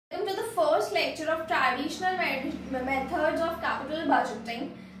first lecture of traditional methods of capital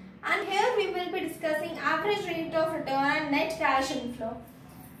budgeting, and here we will be discussing average rate of return and net cash inflow.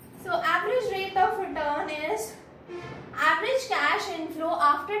 So average rate of return is average cash inflow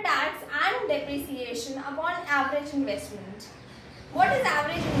after tax and depreciation upon average investment. What is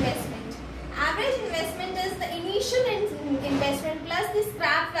average investment? Average investment is the initial investment plus the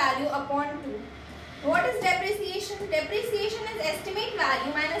scrap value upon 2. What is depreciation? Depreciation is estimate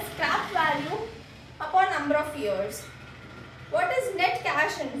value minus scrap value upon number of years. What is net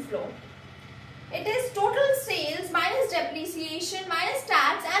cash inflow? It is total sales minus depreciation minus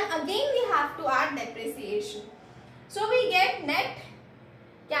tax, and again we have to add depreciation. So we get net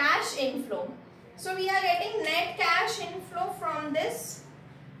cash inflow. So we are getting net cash inflow from this,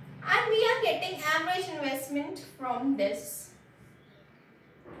 and we are getting average investment from this.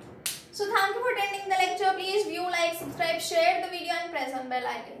 So thank you for attending the lecture. Please view, like, subscribe, share the video and press on bell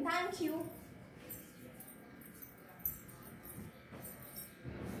icon. Thank you.